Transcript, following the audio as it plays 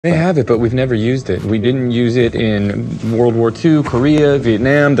They have it, but we've never used it. We didn't use it in World War II, Korea,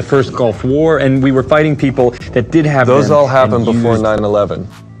 Vietnam, the first Gulf War, and we were fighting people that did have Those them all happened before used... 9/11.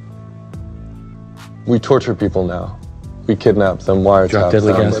 We torture people now. We kidnap them, wiretap Drop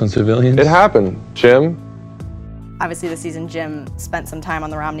deadly them. gas on civilians? It happened, Jim. Obviously this season, Jim spent some time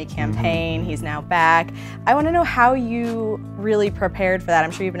on the Romney campaign. He's now back. I want to know how you really prepared for that. I'm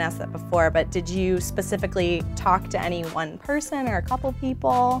sure you've been asked that before, but did you specifically talk to any one person or a couple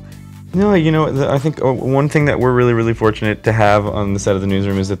people? No, you know, I think one thing that we're really fortunate to have on the set of the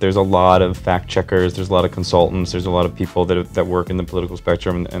Newsroom is that there's a lot of fact checkers, there's a lot of consultants, there's a lot of people that work in the political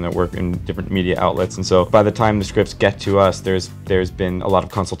spectrum and that work in different media outlets. And so by the time the scripts get to us, there's been a lot of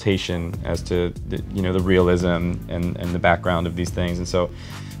consultation as to the realism and the background of these things. And so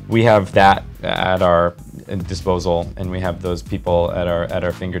we have that at our disposal, and we have those people at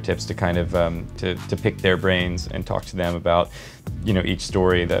our fingertips to kind of to pick their brains and talk to them about each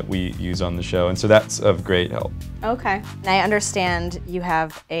story that we use on the show, and so that's of great help. Okay. And I understand you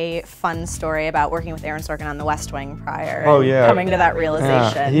have a fun story about working with Aaron Sorkin on The West Wing prior. Oh yeah. Coming to that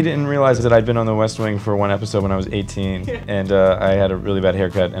realization. Yeah. He didn't realize that I'd been on The West Wing for one episode when I was 18, and I had a really bad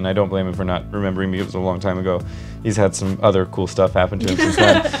haircut, and I don't blame him for not remembering me. It was a long time ago. He's had some other cool stuff happen to him since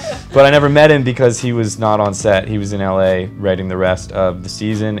then. But I never met him because he was not on set. He was in LA writing the rest of the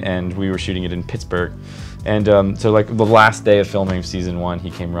season, and we were shooting it in Pittsburgh. And so like the last day of filming of season 1, he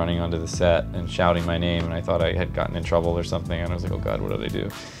came running onto the set and shouting my name, and I thought I had gotten in trouble or something, and I was like, oh God, what did I do?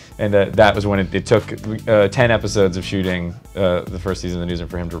 And that was when it took 10 episodes of shooting the first season of the Newsroom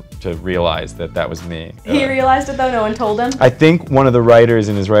for him to realize that was me. He realized it though? No one told him? I think one of the writers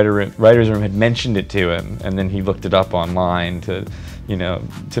in his writer's room had mentioned it to him, and then he looked it up online to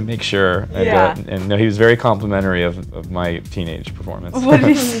make sure. And, and no, he was very complimentary of my teenage performance. What did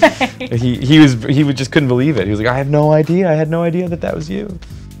he say? he just couldn't believe it. He was like, I had no idea that was you.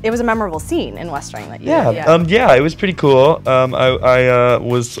 It was a memorable scene in West Wing that you did. Yeah, it was pretty cool. I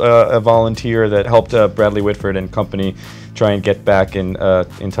was a volunteer that helped Bradley Whitford and company try and get back in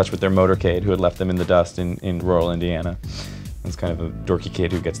touch with their motorcade who had left them in the dust in rural Indiana. It's kind of a dorky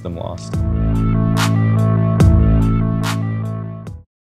kid who gets them lost.